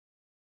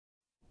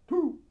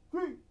2,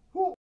 3,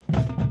 4.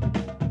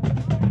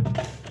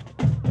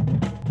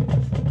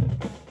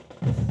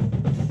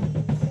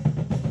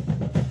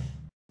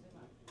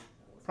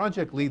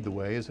 Project Lead the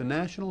Way is a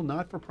national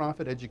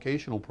not-for-profit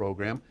educational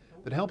program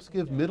that helps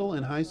give middle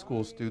and high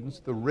school students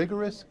the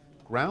rigorous,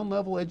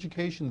 ground-level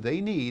education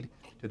they need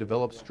to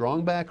develop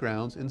strong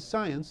backgrounds in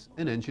science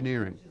and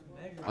engineering.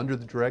 Under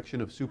the direction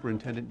of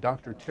Superintendent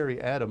Dr. Terry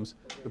Adams,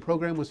 the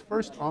program was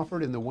first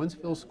offered in the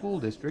Wentzville School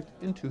District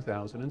in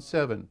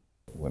 2007.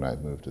 When I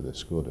moved to this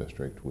school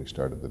district, we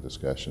started the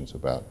discussions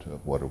about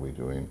what are we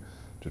doing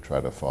to try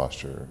to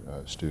foster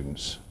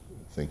students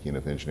thinking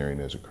of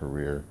engineering as a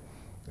career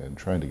and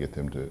trying to get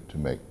them to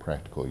make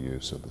practical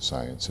use of the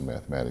science and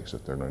mathematics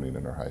that they're learning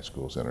in our high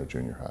schools and our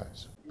junior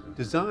highs.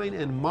 Design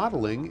and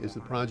Modeling is the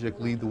Project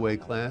Lead the Way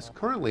class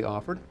currently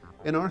offered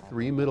in our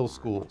 3 middle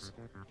schools.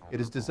 It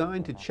is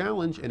designed to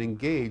challenge and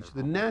engage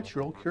the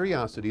natural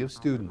curiosity of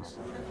students.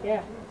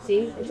 Yeah,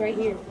 see, it's right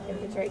here.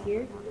 If it's right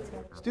here,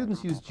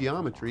 Students use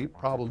geometry,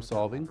 problem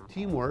solving,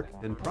 teamwork,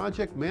 and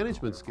project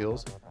management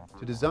skills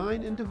to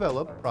design and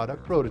develop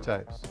product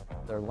prototypes.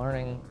 They're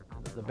learning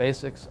the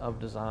basics of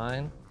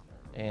design,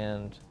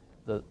 and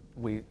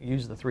we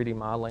use the 3D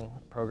modeling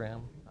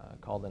program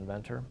called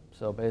Inventor.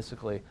 So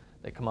basically,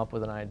 they come up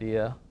with an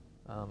idea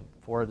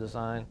for a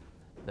design,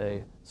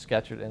 they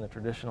sketch it in a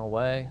traditional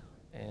way,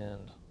 and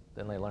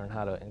then they learn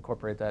how to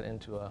incorporate that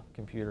into a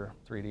computer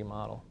 3D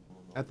model.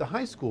 At the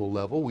high school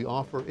level, we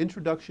offer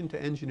Introduction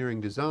to Engineering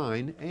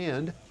Design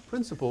and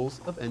Principles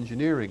of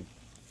Engineering.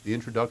 The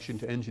Introduction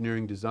to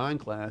Engineering Design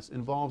class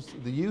involves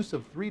the use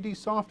of 3D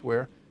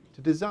software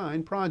to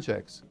design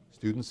projects.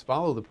 Students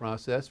follow the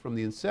process from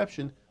the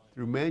inception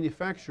through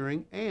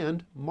manufacturing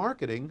and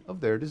marketing of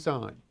their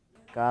design.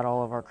 Got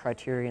all of our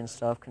criteria and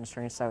stuff,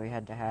 constraints that we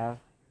had to have.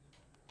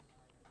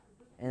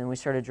 And we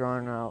started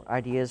drawing out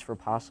ideas for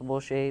possible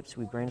shapes.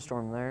 We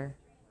brainstormed there.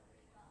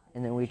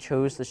 And then we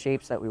chose the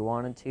shapes that we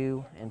wanted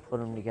to and put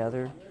them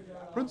together.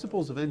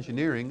 Principles of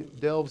Engineering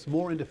delves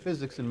more into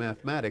physics and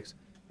mathematics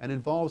and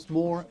involves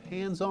more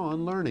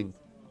hands-on learning.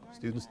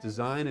 Students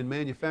design and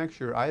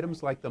manufacture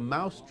items like the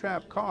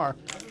mousetrap car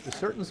to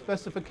certain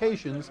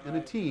specifications in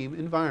a team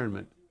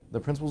environment. The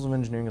Principles of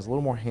Engineering is a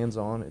little more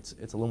hands-on. It's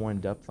a little more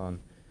in-depth on,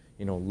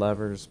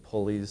 levers,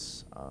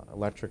 pulleys,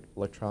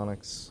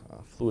 electronics,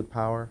 fluid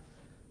power,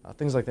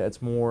 things like that.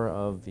 It's more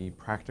of the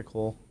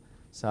practical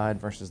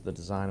side versus the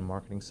design and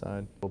marketing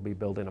side. We'll be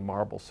building a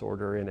marble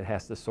sorter, and it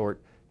has to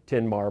sort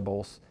 10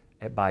 marbles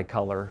by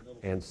color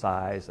and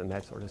size and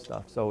that sort of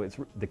stuff. So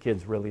the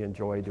kids really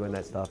enjoy doing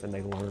that stuff, and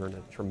they learn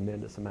a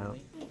tremendous amount.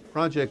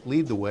 Project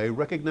Lead the Way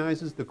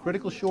recognizes the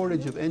critical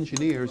shortage of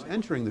engineers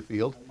entering the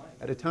field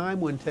at a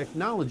time when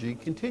technology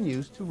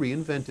continues to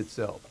reinvent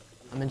itself.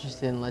 I'm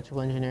interested in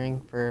electrical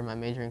engineering for my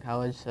major in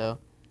college, so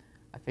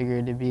I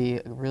figured it'd be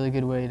a really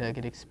good way to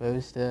get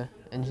exposed to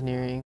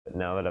engineering.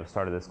 Now that I've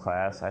started this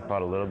class, I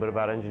thought a little bit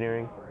about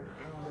engineering,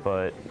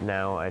 but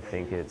now I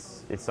think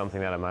it's something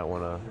that I might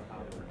want to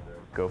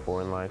go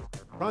for in life.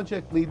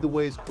 Project Lead the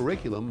Way's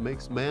curriculum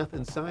makes math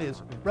and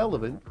science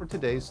relevant for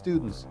today's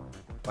students.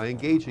 By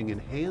engaging in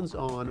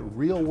hands-on,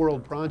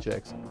 real-world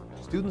projects,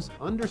 students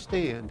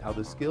understand how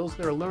the skills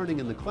they're learning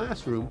in the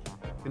classroom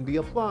can be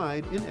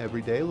applied in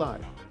everyday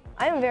life.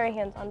 I'm a very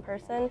hands-on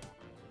person.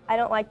 I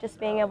don't like just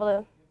being able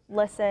to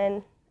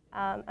listen.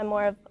 I'm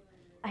more of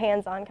a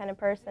hands-on kind of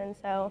person,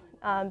 so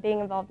being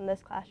involved in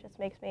this class just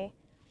makes me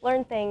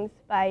learn things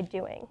by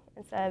doing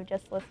instead of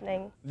just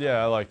listening.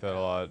 Yeah, I like that a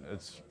lot.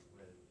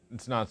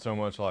 It's not so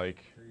much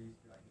like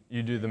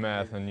you do the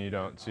math and you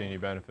don't see any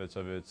benefits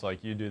of it. It's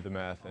like you do the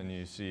math and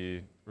you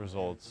see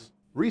results.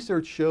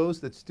 Research shows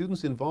that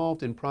students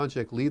involved in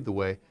Project Lead the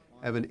Way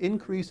have an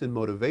increase in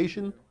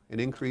motivation, an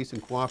increase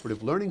in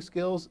cooperative learning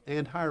skills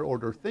and higher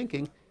order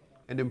thinking,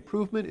 and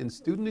improvement in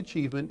student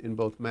achievement in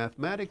both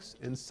mathematics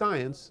and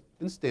science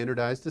in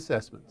standardized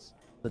assessments.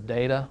 The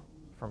data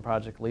from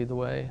Project Lead the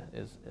Way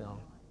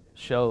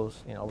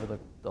shows, over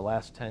the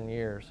last 10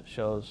 years,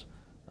 shows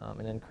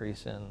an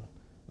increase in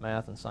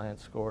math and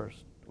science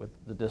scores with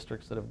the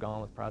districts that have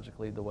gone with Project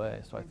Lead the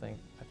Way. So I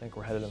think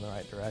we're headed in the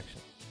right direction.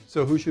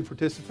 So who should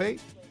participate?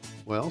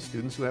 Well,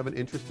 students who have an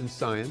interest in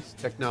science,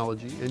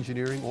 technology,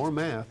 engineering, or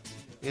math,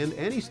 and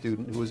any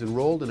student who is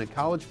enrolled in a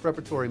college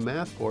preparatory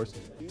math course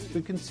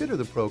should consider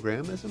the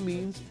program as a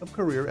means of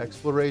career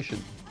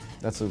exploration.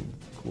 That's a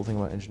cool thing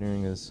about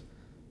engineering is,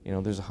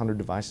 there's 100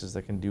 devices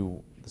that can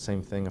do the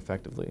same thing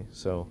effectively.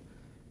 So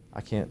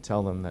I can't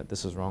tell them that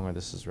this is wrong or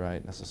this is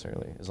right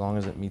necessarily. As long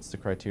as it meets the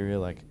criteria,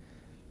 like,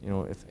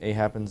 if A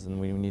happens, then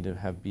we need to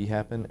have B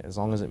happen, as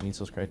long as it meets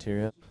those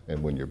criteria.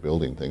 And when you're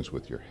building things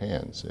with your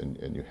hands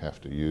and you have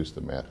to use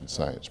the math and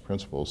science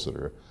principles that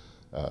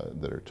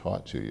are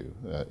taught to you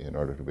in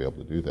order to be able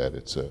to do that,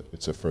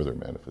 it's a further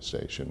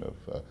manifestation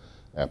of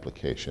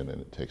application, and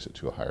it takes it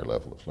to a higher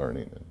level of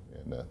learning,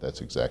 and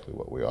that's exactly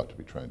what we ought to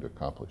be trying to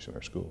accomplish in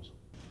our schools.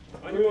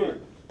 3,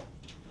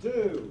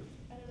 2,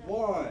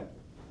 1,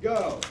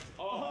 go!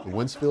 The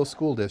Wentzville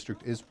School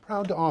District is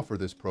proud to offer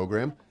this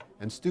program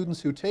and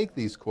students who take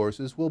these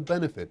courses will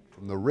benefit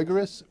from the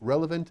rigorous,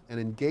 relevant, and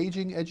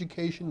engaging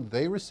education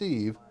they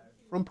receive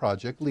from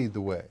Project Lead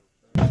the Way.